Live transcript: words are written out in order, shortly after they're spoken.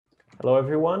Hello,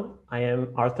 everyone. I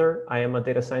am Arthur. I am a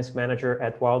data science manager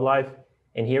at Wildlife.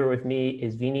 And here with me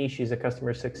is Vini. She's a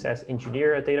customer success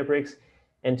engineer at Databricks.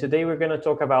 And today we're going to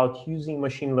talk about using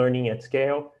machine learning at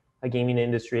scale, a gaming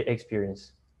industry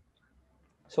experience.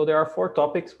 So there are 4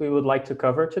 topics we would like to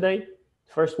cover today.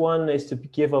 The first one is to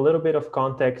give a little bit of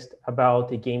context about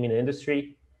the gaming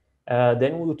industry.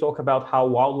 Then we'll talk about how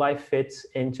Wildlife fits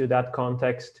into that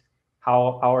context,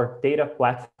 how our data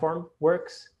platform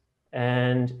works,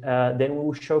 and then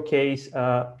we'll showcase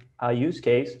a use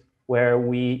case where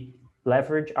we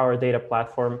leverage our data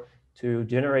platform to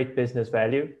generate business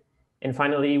value. And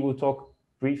finally, we'll talk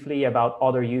briefly about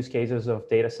other use cases of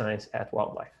data science at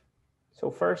Wildlife.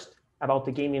 So first, about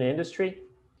the gaming industry.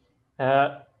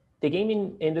 The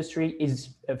gaming industry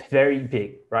is very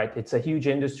big, right? It's a huge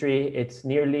industry. It's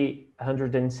nearly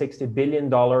 $160 billion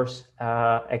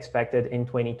expected in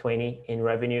 2020 in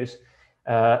revenues.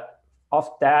 Of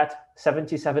that,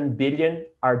 77 billion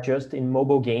are just in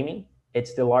mobile gaming.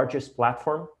 It's the largest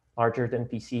platform, larger than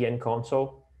PC and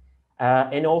console.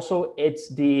 And also,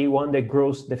 it's the one that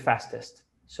grows the fastest.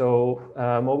 So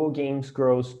mobile games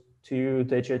grows 2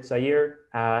 digits a year,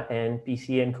 and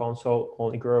PC and console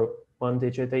only grow 1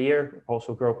 digit a year,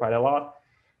 also grow quite a lot.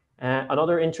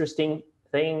 Another interesting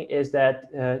thing is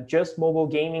that just mobile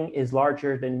gaming is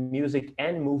larger than music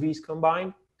and movies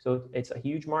combined. So it's a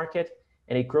huge market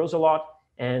and it grows a lot.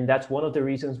 And that's one of the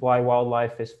reasons why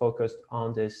Wildlife is focused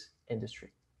on this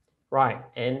industry. Right.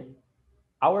 And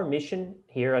our mission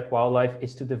here at Wildlife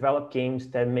is to develop games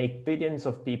that make billions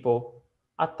of people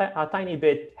a tiny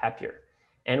bit happier.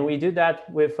 And we do that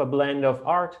with a blend of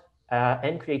art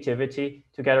and creativity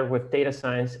together with data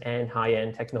science and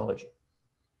high-end technology.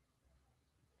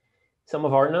 Some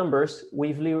of our numbers,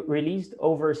 we've released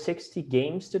over 60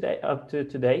 games today, up to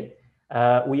today.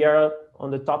 We are on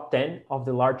the top 10 of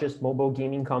the largest mobile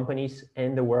gaming companies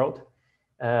in the world.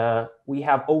 We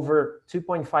have over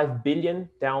 2.5 billion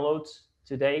downloads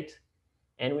to date,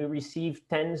 and we receive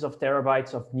tens of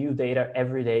terabytes of new data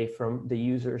every day from the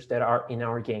users that are in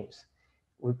our games.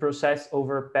 We process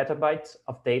over petabytes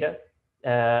of data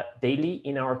daily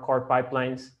in our core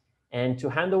pipelines. And to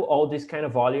handle all this kind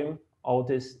of volume, all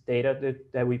this data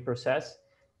that we process,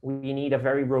 we need a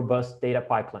very robust data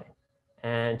pipeline.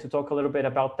 And to talk a little bit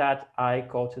about that, I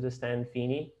call to the stand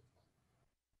Vini.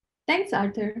 Thanks,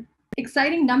 Arthur.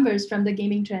 Exciting numbers from the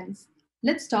gaming trends.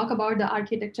 Let's talk about the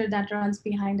architecture that runs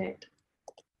behind it.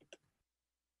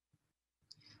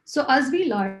 So as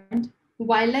we learned,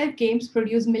 Wildlife games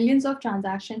produce millions of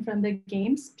transactions from the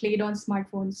games played on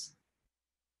smartphones.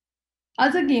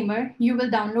 As a gamer, you will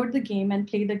download the game and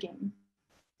play the game.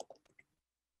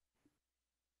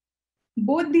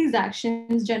 Both these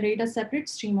actions generate a separate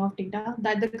stream of data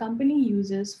that the company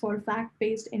uses for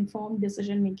fact-based informed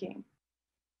decision-making.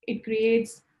 It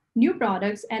creates new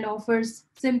products and offers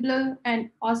simpler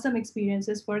and awesome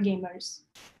experiences for gamers.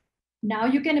 Now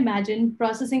you can imagine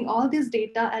processing all this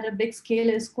data at a big scale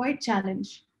is quite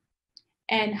challenging.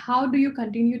 And how do you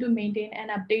continue to maintain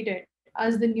and update it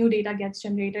as the new data gets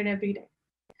generated every day?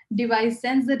 Device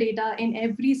sends the data in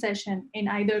every session in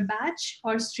either batch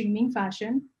or streaming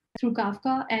fashion through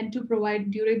Kafka and to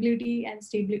provide durability and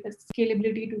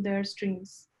scalability to their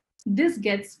streams. This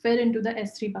gets fed into the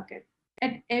S3 bucket.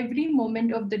 At every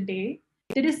moment of the day,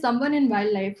 there is someone in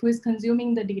Wildlife who is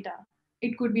consuming the data.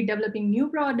 It could be developing new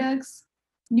products,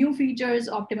 new features,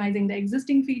 optimizing the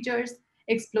existing features,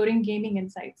 exploring gaming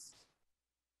insights.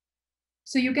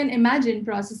 So you can imagine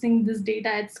processing this data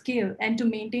at scale and to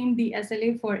maintain the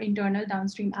SLA for internal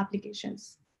downstream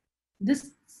applications.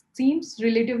 This seems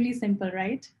relatively simple,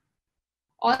 right?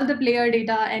 All the player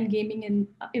data and gaming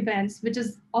events, which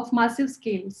is of massive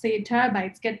scale, say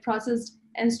terabytes, get processed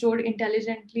and stored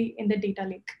intelligently in the data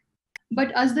lake.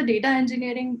 But as the data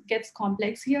engineering gets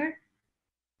complex here,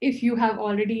 if you have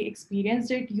already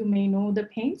experienced it, you may know the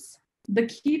pains. The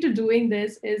key to doing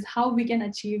this is how we can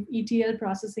achieve ETL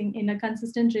processing in a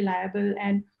consistent, reliable,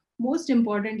 and most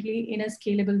importantly, in a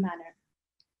scalable manner.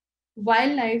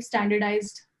 Wildlife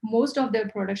standardized most of their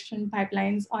production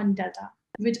pipelines on Delta,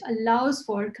 which allows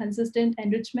for consistent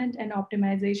enrichment and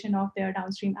optimization of their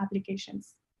downstream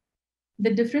applications.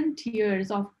 The different tiers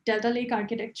of Delta Lake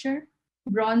architecture,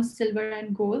 bronze, silver,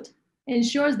 and gold,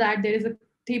 ensures that there is a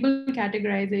table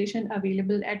categorization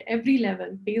available at every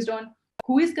level based on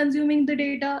who is consuming the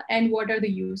data and what are the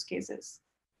use cases.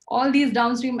 All these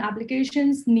downstream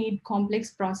applications need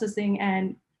complex processing,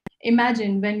 and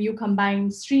imagine when you combine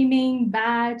streaming,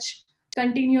 batch,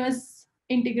 continuous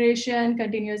integration,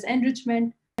 continuous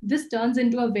enrichment, this turns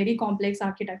into a very complex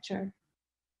architecture.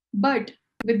 But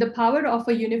with the power of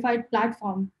a unified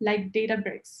platform like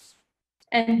Databricks,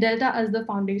 and delta as the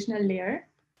foundational layer.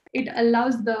 It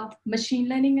allows the machine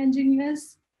learning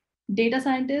engineers, data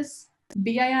scientists,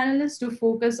 BI analysts to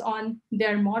focus on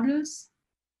their models,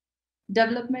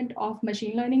 development of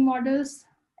machine learning models,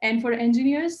 and for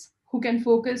engineers who can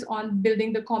focus on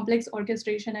building the complex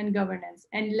orchestration and governance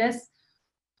and less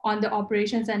on the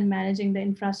operations and managing the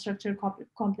infrastructure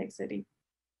complexity.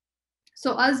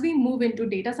 So as we move into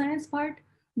data science part,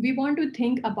 we want to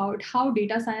think about how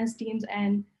data science teams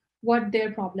and what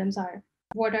their problems are.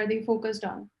 What are they focused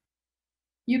on?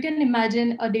 You can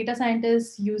imagine a data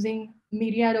scientist using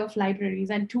myriad of libraries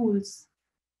and tools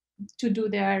to do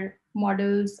their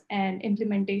models and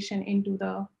implementation into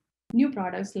the new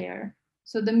products layer.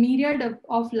 So the myriad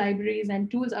of libraries and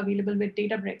tools available with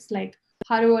Databricks like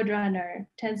Harvard Runner,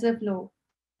 TensorFlow,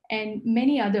 and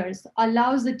many others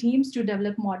allows the teams to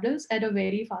develop models at a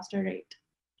very faster rate.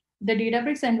 The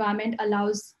Databricks environment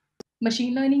allows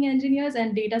machine learning engineers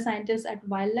and data scientists at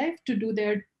Wildlife to do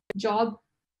their job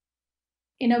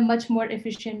in a much more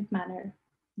efficient manner.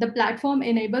 The platform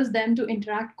enables them to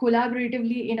interact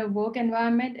collaboratively in a work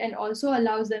environment and also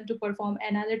allows them to perform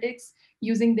analytics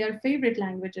using their favorite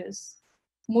languages.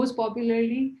 Most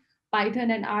popularly,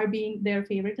 Python and R being their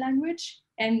favorite language.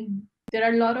 And there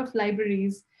are a lot of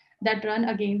libraries that run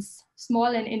against small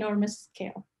and enormous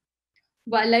scale.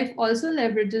 Wildlife also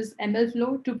leverages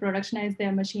MLflow to productionize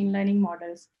their machine learning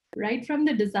models, right from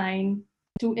the design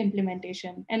to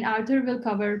implementation. And Arthur will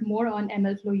cover more on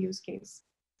MLflow use case.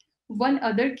 One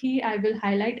other key I will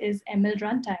highlight is ML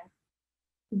runtime,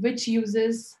 which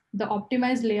uses the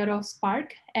optimized layer of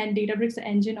Spark and Databricks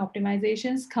engine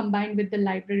optimizations combined with the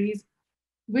libraries,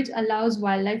 which allows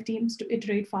Wildlife teams to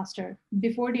iterate faster.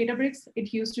 Before Databricks,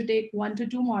 it used to take 1 to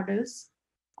 2 models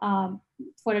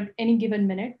for any given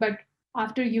minute, but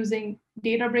after using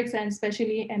Databricks and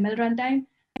especially ML runtime,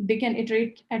 they can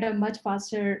iterate at a much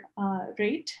faster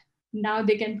rate. Now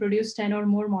they can produce 10 or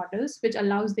more models, which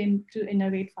allows them to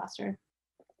innovate faster.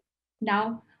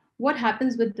 Now, what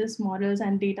happens with these models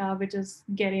and data, which is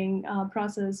getting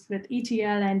processed with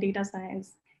ETL and data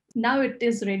science? Now it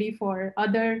is ready for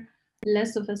other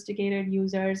less sophisticated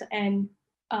users and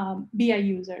BI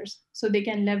users. So they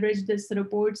can leverage this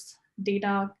reports,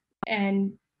 data,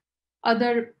 and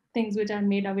other things which are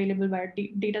made available by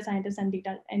data scientists and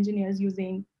data engineers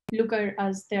using Looker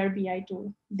as their BI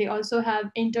tool. They also have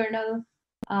internal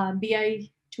BI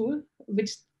tool,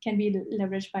 which can be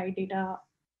leveraged by data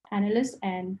analysts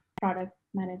and product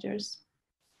managers.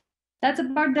 That's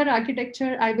about their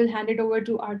architecture. I will hand it over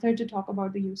to Arthur to talk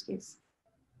about the use case.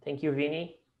 Thank you,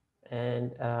 Vinny.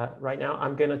 And right now,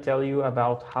 I'm going to tell you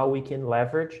about how we can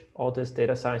leverage all this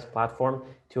data science platform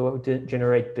to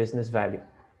generate business value.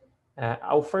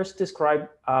 I'll first describe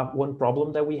one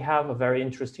problem that we have, a very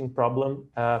interesting problem,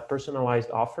 personalized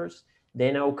offers.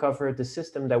 Then I'll cover the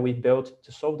system that we built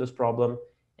to solve this problem.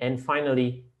 And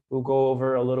finally, we'll go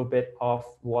over a little bit of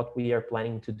what we are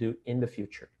planning to do in the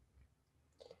future.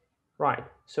 Right,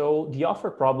 so the offer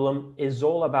problem is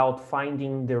all about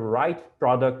finding the right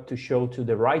product to show to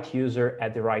the right user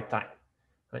at the right time.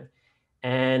 Right?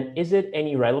 And is it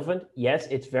any relevant? Yes,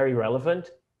 it's very relevant.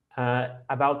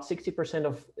 About 60%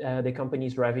 of the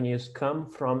company's revenues come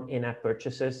from in-app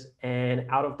purchases, and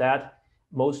out of that,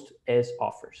 most is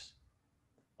offers.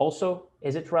 Also,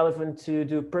 is it relevant to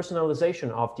do personalization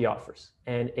of the offers?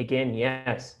 And again,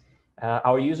 yes.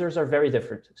 Our users are very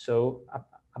different. So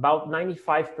about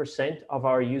 95% of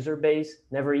our user base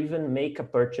never even make a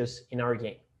purchase in our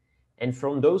game. And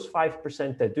from those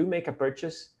 5% that do make a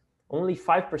purchase, only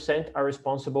 5% are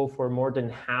responsible for more than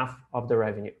half of the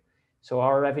revenue. So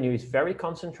our revenue is very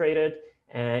concentrated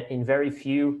and in very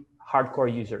few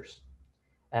hardcore users.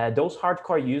 Those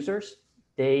hardcore users,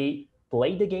 they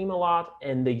play the game a lot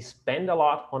and they spend a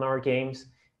lot on our games.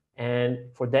 And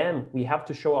for them, we have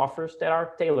to show offers that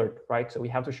are tailored, right? So we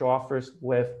have to show offers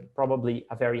with probably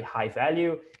a very high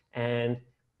value and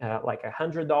like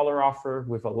 $100 offer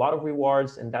with a lot of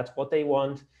rewards, and that's what they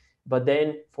want. But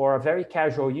then for a very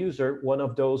casual user, one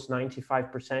of those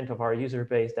 95% of our user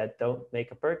base that don't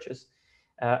make a purchase,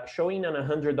 showing an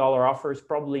 $100 offer is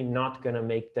probably not going to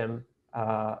make them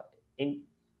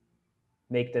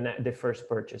make the first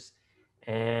purchase.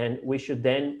 And we should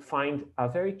then find a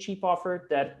very cheap offer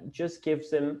that just gives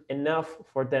them enough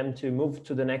for them to move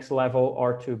to the next level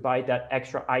or to buy that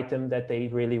extra item that they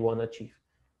really want to achieve.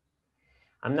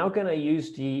 I'm now going to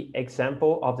use the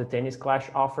example of the Tennis Clash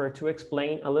offer to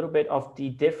explain a little bit of the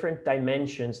different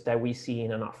dimensions that we see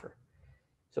in an offer.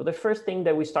 So the first thing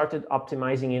that we started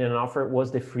optimizing in an offer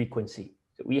was the frequency.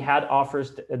 So we had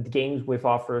offers, games with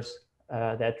offers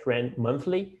that ran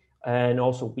monthly and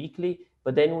also weekly.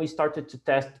 But then we started to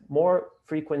test more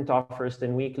frequent offers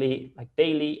than weekly, like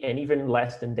daily, and even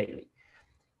less than daily.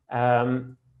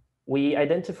 We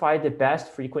identified the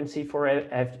best frequency for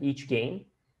each game,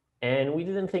 and we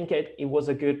didn't think it was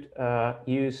a good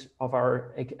use of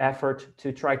our effort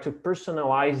to try to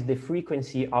personalize the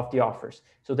frequency of the offers.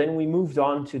 So then we moved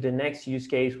on to the next use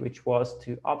case, which was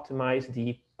to optimize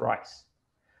the price.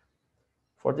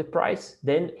 For the price,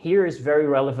 then here is very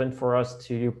relevant for us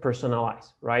to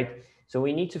personalize, right? So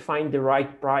we need to find the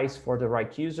right price for the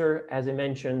right user. As I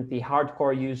mentioned, the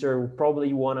hardcore user will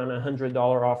probably want an $100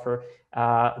 offer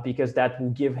because that will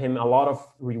give him a lot of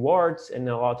rewards and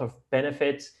a lot of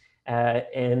benefits.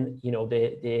 And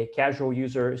the casual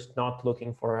user is not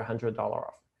looking for a $100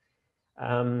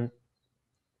 offer.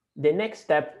 The next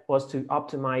step was to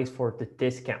optimize for the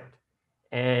discount.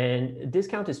 And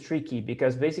discount is tricky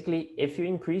because basically if you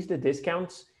increase the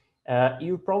discounts,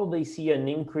 you probably see an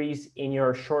increase in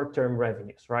your short-term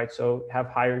revenues, right? So have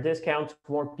higher discounts,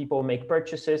 more people make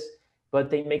purchases, but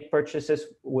they make purchases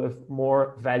with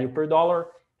more value per dollar,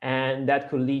 and that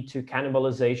could lead to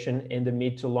cannibalization in the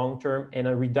mid to long term and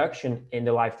a reduction in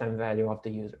the lifetime value of the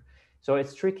user. So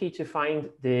it's tricky to find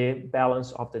the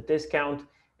balance of the discount,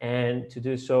 and to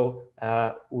do so,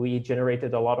 we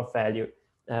generated a lot of value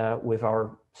with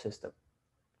our system.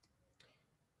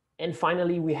 And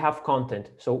finally, we have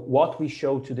content. So what we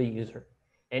show to the user.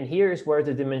 And here is where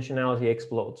the dimensionality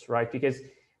explodes, right? Because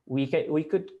we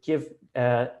could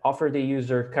offer the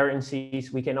user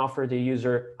currencies, we can offer the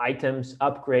user items,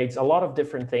 upgrades, a lot of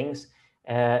different things.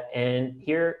 And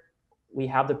here we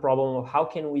have the problem of how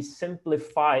can we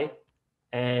simplify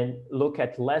and look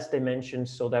at less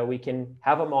dimensions so that we can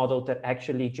have a model that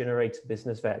actually generates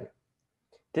business value.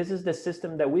 This is the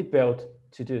system that we built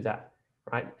to do that,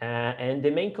 right? And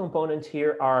the main components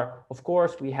here are, of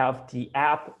course, we have the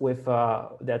app with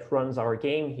that runs our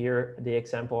game here, the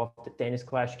example of the tennis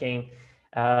clash game.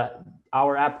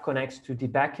 Our app connects to the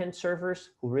backend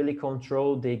servers who really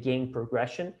control the game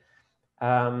progression.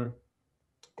 The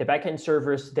backend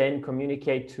servers then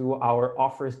communicate to our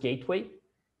offers gateway,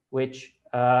 which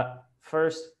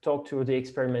first talk to the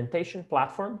experimentation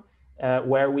platform,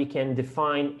 where we can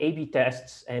define A/B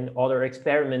tests and other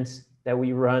experiments that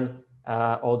we run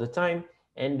all the time.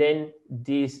 And then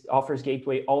this offers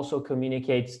gateway also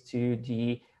communicates to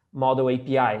the model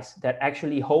APIs that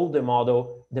actually hold the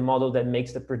model that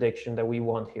makes the prediction that we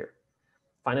want here.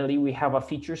 Finally, we have a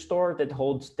feature store that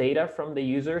holds data from the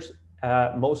users,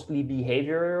 mostly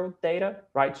behavioral data,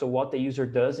 right? So what the user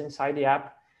does inside the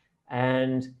app,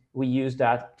 and we use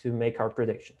that to make our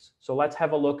predictions. So let's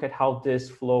have a look at how this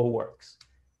flow works.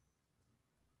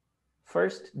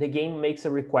 First, the game makes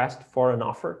a request for an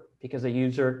offer because the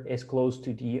user is close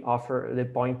to the offer, the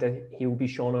point that he will be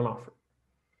shown an offer.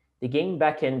 The game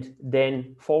backend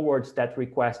then forwards that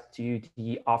request to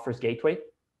the offers gateway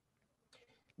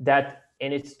that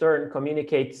in its turn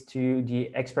communicates to the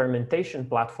experimentation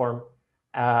platform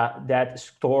that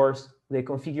stores the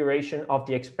configuration of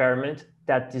the experiment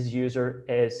that this user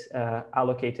is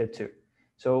allocated to.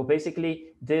 So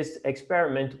basically, this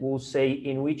experiment will say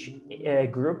in which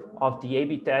group of the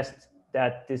A/B test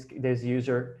that this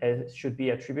user should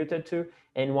be attributed to,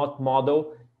 and what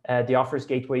model the offers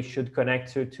gateway should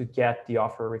connect to get the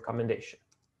offer recommendation.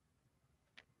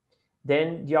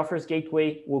 Then the offers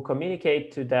gateway will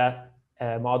communicate to that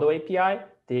model API,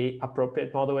 the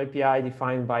appropriate model API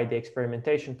defined by the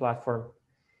experimentation platform.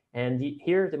 And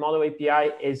here, the model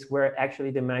API is where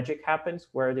actually the magic happens,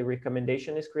 where the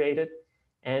recommendation is created.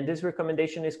 And this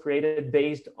recommendation is created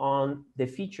based on the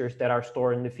features that are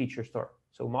stored in the feature store.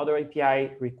 So model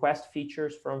API requests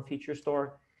features from feature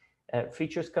store.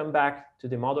 Features come back to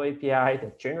the model API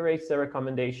that generates the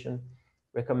recommendation.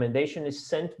 Recommendation is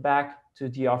sent back to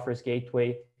the offers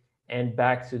gateway and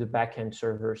back to the backend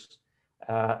servers,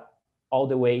 all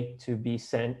the way to be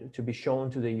shown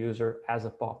to the user as a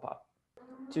pop-up.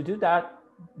 To do that,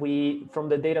 from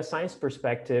the data science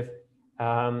perspective,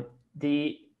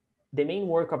 the main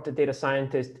work of the data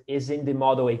scientist is in the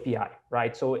model API,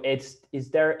 right? So it's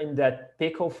there in that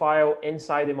pickle file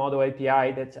inside the model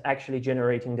API that's actually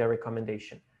generating the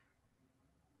recommendation.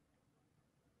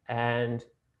 And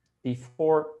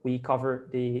before we cover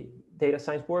the data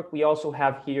science work, we also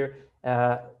have here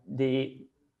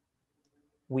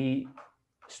we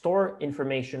store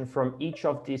information from each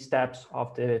of these steps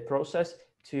of the process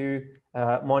to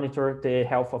monitor the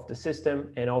health of the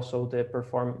system and also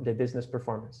the business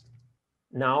performance.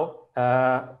 Now,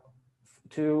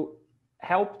 to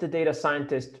help the data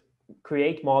scientist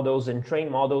create models and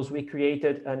train models, we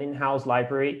created an in-house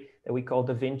library that we call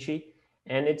Da Vinci,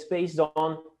 and it's based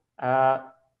on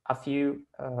a a few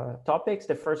topics.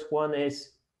 The first one is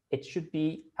it should be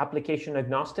application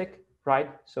agnostic, right?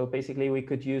 So basically we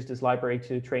could use this library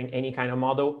to train any kind of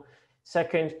model.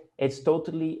 Second, it's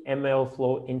totally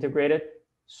MLflow integrated.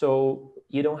 So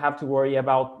you don't have to worry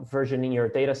about versioning your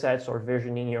data sets or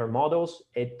versioning your models.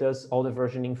 It does all the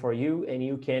versioning for you, and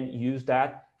you can use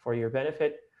that for your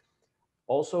benefit.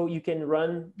 Also, you can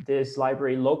run this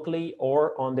library locally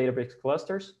or on Databricks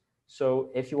clusters.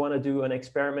 So if you want to do an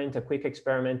experiment, a quick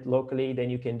experiment locally, then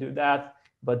you can do that.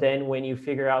 But then when you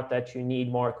figure out that you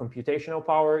need more computational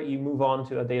power, you move on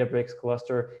to a Databricks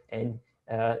cluster and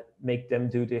make them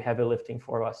do the heavy lifting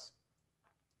for us.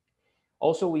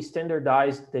 Also, we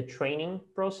standardized the training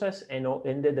process and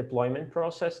in the deployment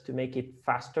process to make it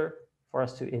faster for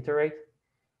us to iterate.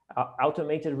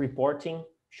 Automated reporting,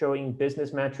 showing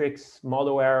business metrics,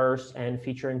 model errors, and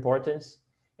feature importance.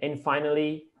 And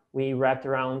finally, we wrapped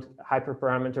around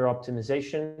hyperparameter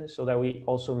optimization so that we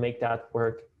also make that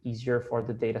work easier for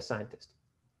the data scientist.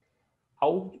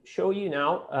 I'll show you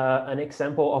now an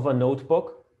example of a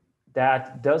notebook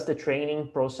that does the training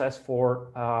process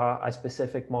for a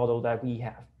specific model that we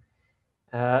have.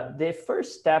 The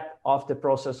first step of the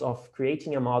process of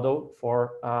creating a model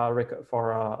for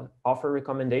offer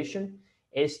recommendation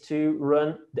is to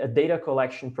run a data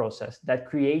collection process that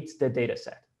creates the data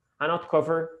set. I'll not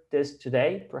cover this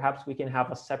today. Perhaps we can have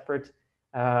a separate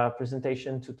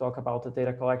presentation to talk about the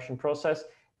data collection process.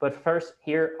 But first,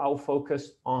 here I'll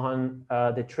focus on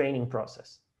the training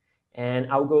process.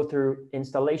 And I'll go through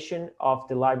installation of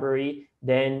the library,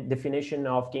 then definition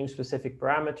of game-specific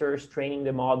parameters, training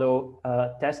the model,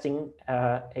 testing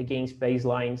against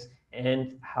baselines,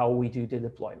 and how we do the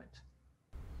deployment.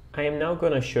 I am now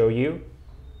going to show you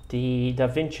the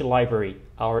DaVinci library,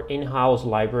 our in-house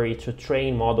library to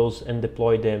train models and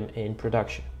deploy them in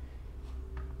production.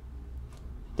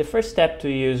 The first step to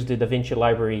use the DaVinci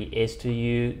library is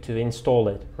to install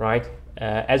it, right?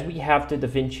 As we have the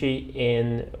DaVinci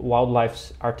in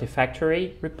Wildlife's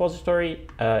Artifactory repository,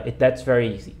 that's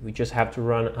very easy. We just have to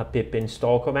run a pip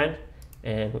install command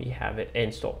and we have it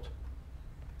installed.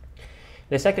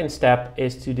 The second step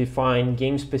is to define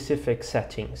game-specific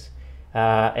settings.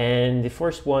 And the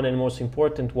first one and most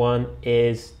important one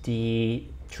is the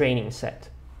training set,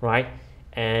 right?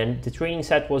 And the training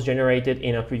set was generated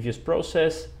in a previous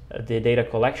process, the data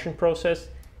collection process,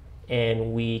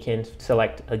 and we can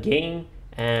select a game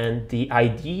and the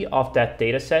ID of that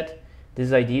data set.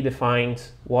 This ID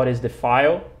defines what is the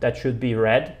file that should be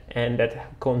read and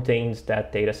that contains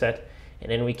that data set. And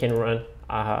then we can run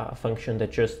a function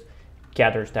that just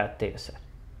gathers that data set.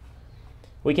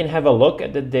 We can have a look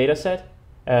at the data set.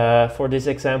 For this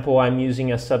example, I'm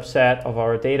using a subset of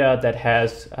our data that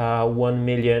has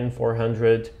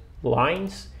 1,400,000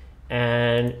 lines.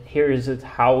 And here is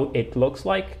how it looks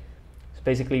like. So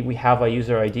basically, we have a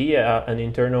user ID, an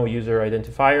internal user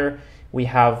identifier. We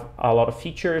have a lot of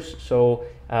features. So,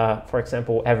 for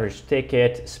example, average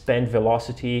ticket, spend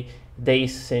velocity,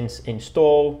 days since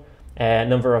install,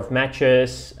 number of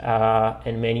matches,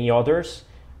 and many others.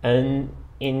 And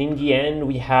in the end,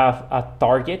 we have a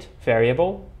target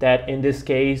variable that in this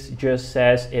case just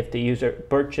says if the user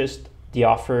purchased the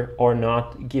offer or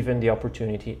not, given the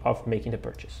opportunity of making the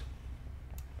purchase.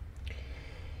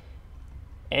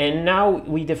 And now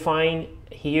we define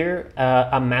here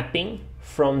a mapping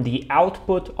from the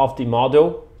output of the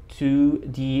model to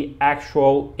the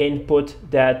actual input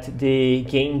that the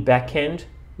game backend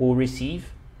will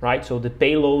receive, right? So the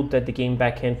payload that the game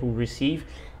backend will receive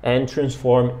and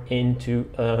transform into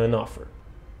an offer.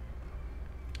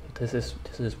 This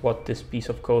is what this piece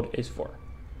of code is for.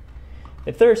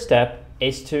 The third step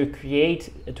is to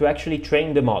actually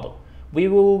train the model. We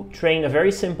will train a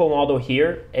very simple model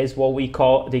here, is what we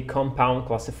call the compound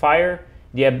classifier.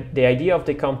 The idea of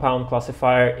the compound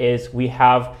classifier is we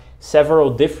have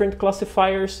several different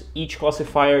classifiers. Each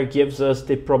classifier gives us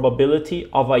the probability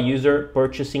of a user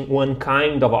purchasing one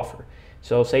kind of offer.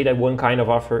 So say that one kind of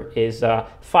offer is a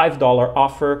 $5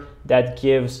 offer that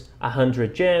gives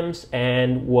 100 gems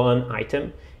and one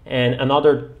item. And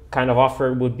another kind of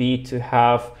offer would be to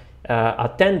have a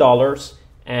 $10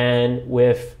 and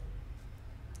with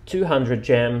 200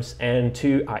 gems and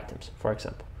 2 items, for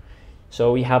example.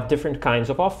 So we have different kinds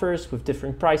of offers with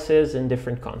different prices and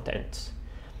different contents.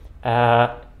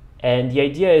 And the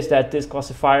idea is that this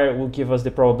classifier will give us the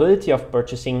probability of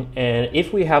purchasing, and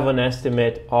if we have an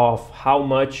estimate of how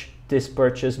much this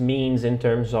purchase means in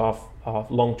terms of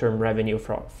long-term revenue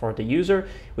for the user,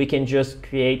 we can just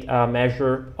create a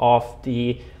measure of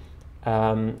the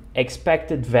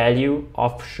expected value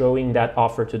of showing that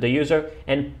offer to the user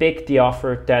and pick the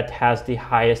offer that has the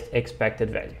highest expected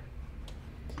value.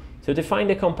 To define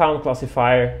the compound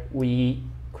classifier, we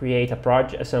create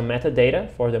some metadata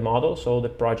for the model, so the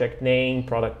project name,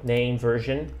 product name,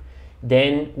 version.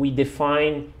 Then we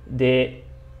define the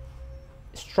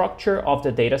structure of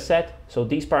the data set. So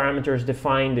these parameters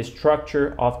define the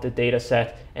structure of the data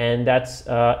set, and that's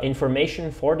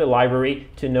information for the library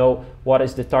to know what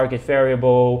is the target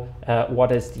variable,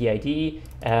 what is the ID,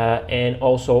 and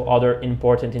also other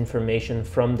important information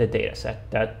from the data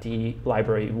set that the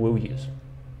library will use.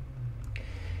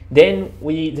 Then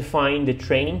we define the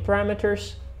training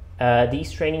parameters.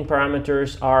 These training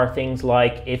parameters are things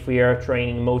like if we are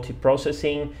training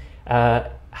multiprocessing,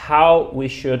 how we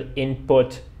should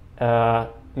input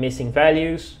missing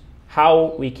values,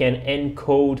 how we can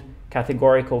encode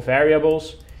categorical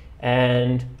variables,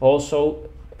 and also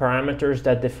parameters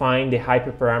that define the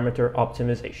hyperparameter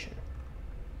optimization.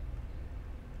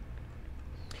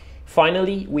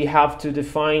 Finally, we have to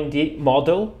define the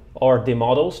model or the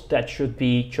models that should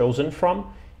be chosen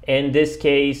from. In this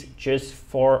case, just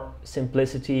for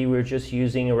simplicity, we're just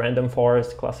using a random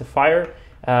forest classifier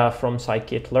from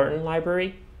scikit-learn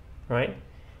library, right?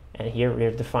 And here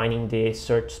we're defining the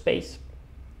search space.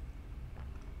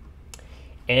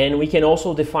 And we can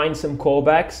also define some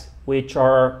callbacks, which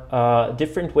are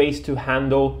different ways to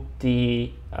handle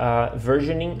the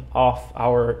versioning of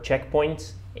our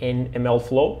checkpoints in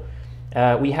MLflow.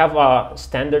 We have a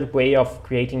standard way of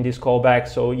creating this callback,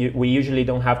 so we usually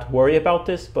don't have to worry about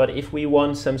this, but if we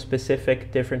want some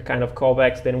specific different kind of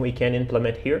callbacks, then we can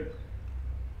implement here.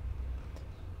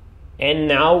 And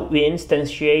now we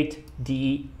instantiate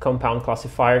the compound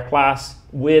classifier class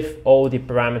with all the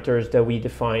parameters that we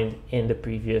defined in the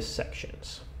previous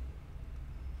sections.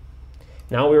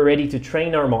 Now we're ready to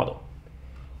train our model.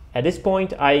 At this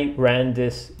point, I ran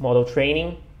this model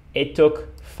training. It took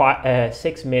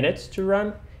 6 minutes to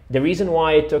run. The reason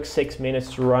why it took 6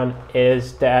 minutes to run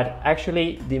is that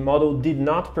actually the model did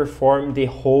not perform the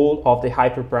whole of the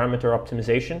hyperparameter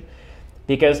optimization,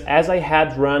 because as I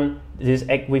had run this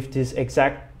with these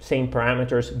exact same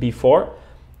parameters before,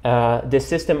 the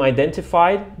system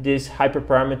identified this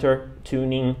hyperparameter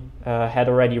tuning had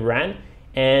already ran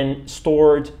and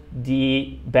stored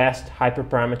the best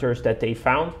hyperparameters that they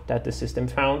found, that the system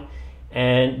found,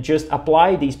 and just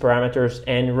apply these parameters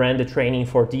and ran the training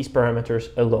for these parameters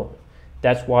alone.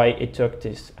 That's why it took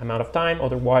this amount of time.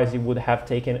 Otherwise, it would have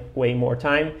taken way more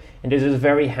time. And this is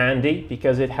very handy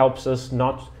because it helps us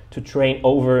not to train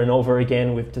over and over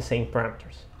again with the same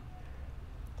parameters.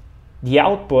 The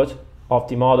output of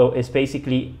the model is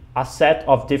basically a set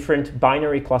of different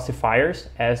binary classifiers,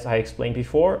 as I explained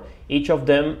before. Each of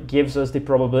them gives us the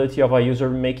probability of a user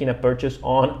making a purchase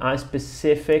on a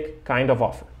specific kind of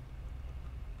offer.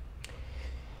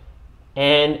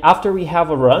 And after we have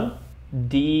a run,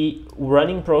 the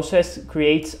running process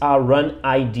creates a run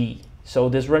ID. So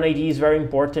this run ID is very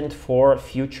important for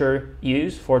future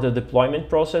use for the deployment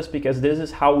process, because this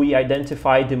is how we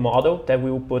identify the model that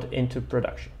we will put into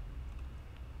production.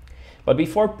 But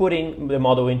before putting the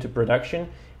model into production,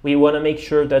 we want to make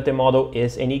sure that the model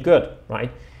is any good,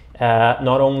 right?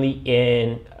 Not only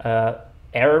in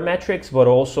error metrics, but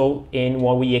also in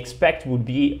what we expect would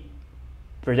be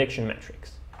prediction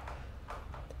metrics.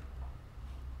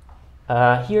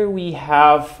 Here we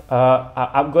have,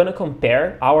 I'm going to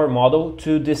compare our model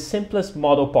to the simplest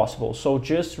model possible. So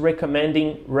just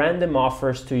recommending random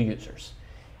offers to users.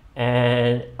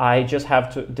 And I just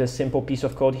have this simple piece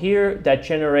of code here that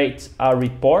generates a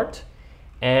report.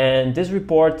 And this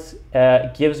report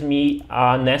gives me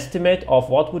an estimate of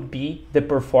what would be the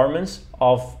performance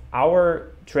of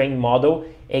our trained model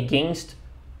against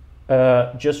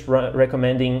just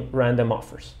recommending random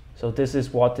offers. So this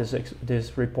is what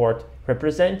this report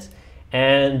represents,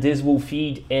 and this will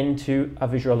feed into a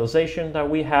visualization that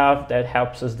we have that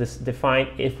helps us define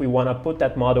if we want to put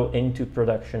that model into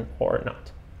production or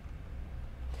not.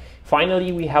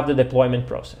 Finally, we have the deployment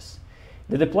process.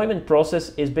 The deployment process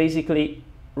is basically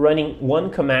running one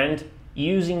command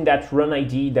using that run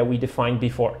ID that we defined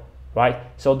before, right?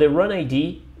 So the run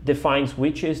ID defines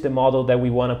which is the model that we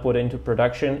want to put into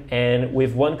production, and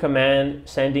with one command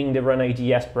sending the run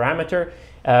ID as parameter,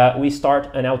 we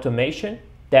start an automation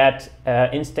that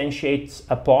instantiates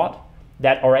a pod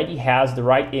that already has the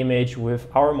right image with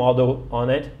our model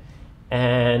on it,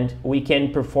 and we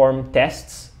can perform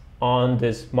tests on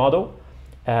this model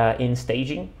in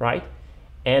staging, right?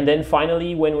 And then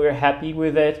finally, when we're happy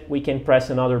with it, we can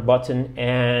press another button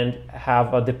and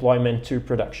have a deployment to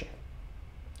production.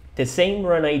 The same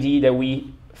run ID that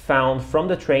we found from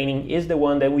the training is the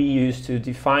one that we use to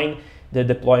define the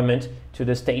deployment to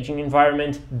the staging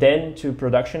environment, then to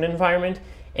production environment.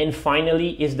 And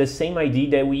finally is the same idea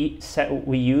that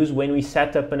we use when we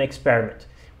set up an experiment.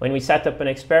 When we set up an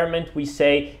experiment, we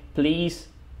say, please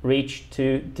reach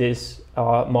to this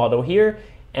model here.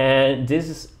 And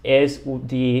this is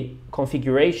the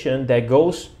configuration that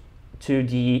goes to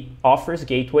the offers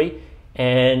gateway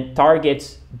and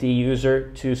targets the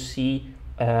user to see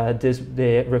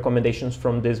the recommendations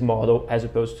from this model as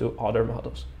opposed to other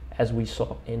models, as we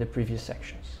saw in the previous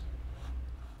sections.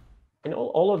 And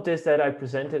all of this that I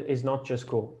presented is not just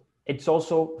cool, it's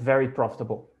also very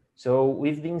profitable. So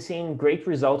we've been seeing great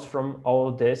results from all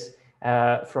of this,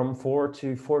 from 4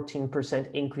 to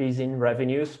 14% increase in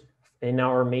revenues in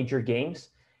our major games.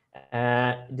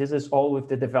 This is all with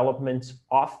the development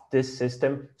of this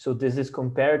system. So this is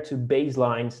compared to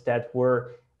baselines that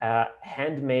were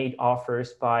handmade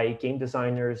offers by game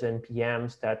designers and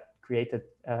PMs that created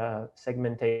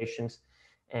segmentations.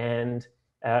 And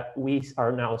we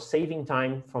are now saving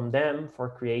time from them for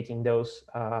creating those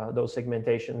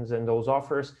segmentations and those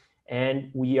offers. And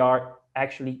we are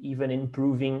actually even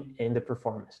improving in the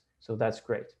performance. So that's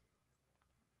great.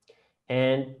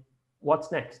 And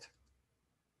what's next?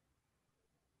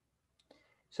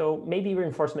 So maybe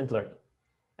reinforcement learning.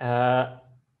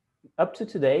 Up to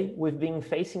today, we've been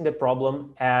facing the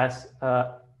problem as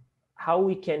how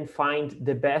we can find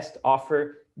the best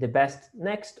offer, the best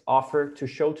next offer to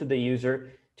show to the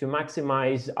user to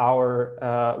maximize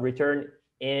our return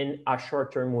in a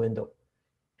short-term window.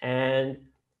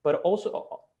 But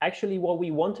also, actually, what we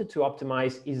wanted to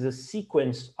optimize is a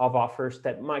sequence of offers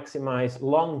that maximize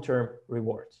long-term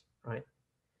rewards, right?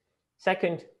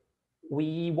 Second,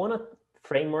 we want a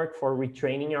framework for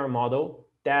retraining our model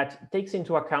that takes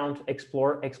into account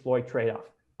explore, exploit trade-off.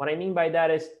 What I mean by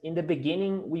that is, in the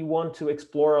beginning, we want to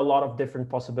explore a lot of different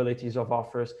possibilities of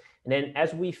offers. And then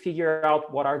as we figure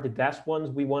out what are the best ones,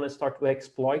 we want to start to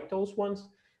exploit those ones.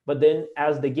 But then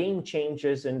as the game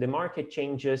changes and the market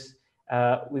changes,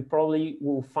 we probably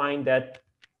will find that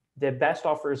the best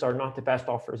offers are not the best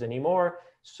offers anymore.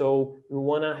 So we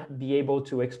want to be able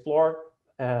to explore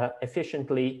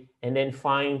efficiently and then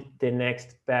find the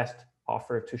next best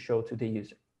offer to show to the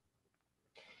user.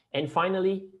 And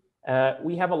finally,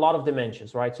 we have a lot of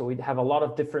dimensions, right? So we have a lot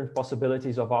of different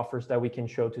possibilities of offers that we can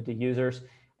show to the users.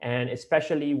 And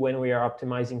especially when we are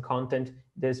optimizing content,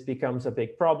 this becomes a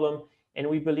big problem. And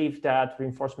we believe that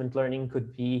reinforcement learning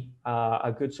could be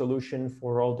a good solution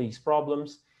for all these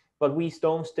problems. But we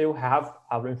don't still have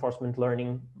a reinforcement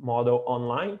learning model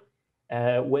online.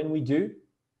 When we do,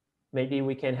 maybe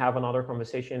we can have another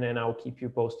conversation and I'll keep you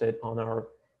posted on our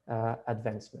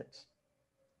advancements.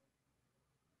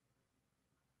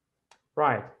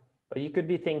 Right, but you could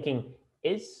be thinking,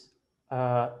 is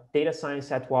data science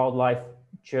at Wildlife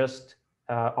just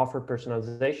offer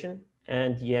personalization?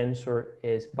 And the answer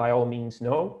is by all means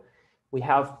no. We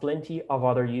have plenty of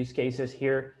other use cases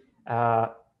here.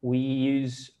 We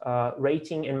use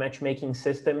rating and matchmaking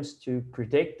systems to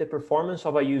predict the performance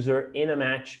of a user in a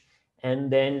match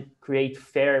and then create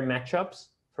fair matchups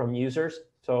from users.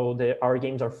 So our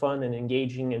games are fun and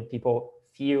engaging and people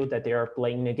feel that they are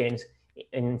playing against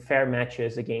in fair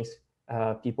matches against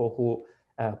people who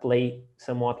play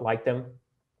somewhat like them.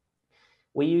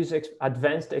 We use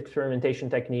advanced experimentation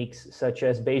techniques such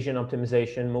as Bayesian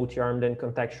optimization, multi-armed and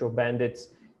contextual bandits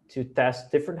to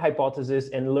test different hypotheses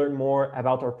and learn more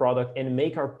about our product and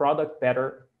make our product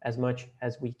better as much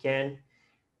as we can.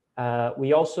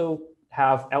 We also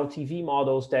have LTV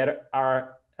models that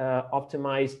are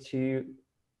optimized to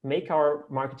make our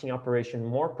marketing operation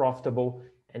more profitable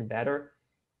and better.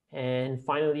 And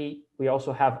finally, we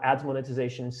also have ads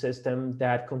monetization system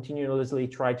that continuously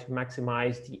try to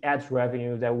maximize the ads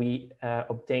revenue that we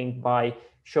obtain by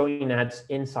showing ads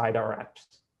inside our apps.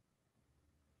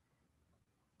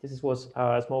 This was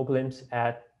a small glimpse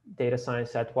at data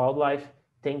science at Wildlife.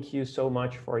 Thank you so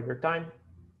much for your time.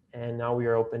 And now we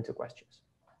are open to questions.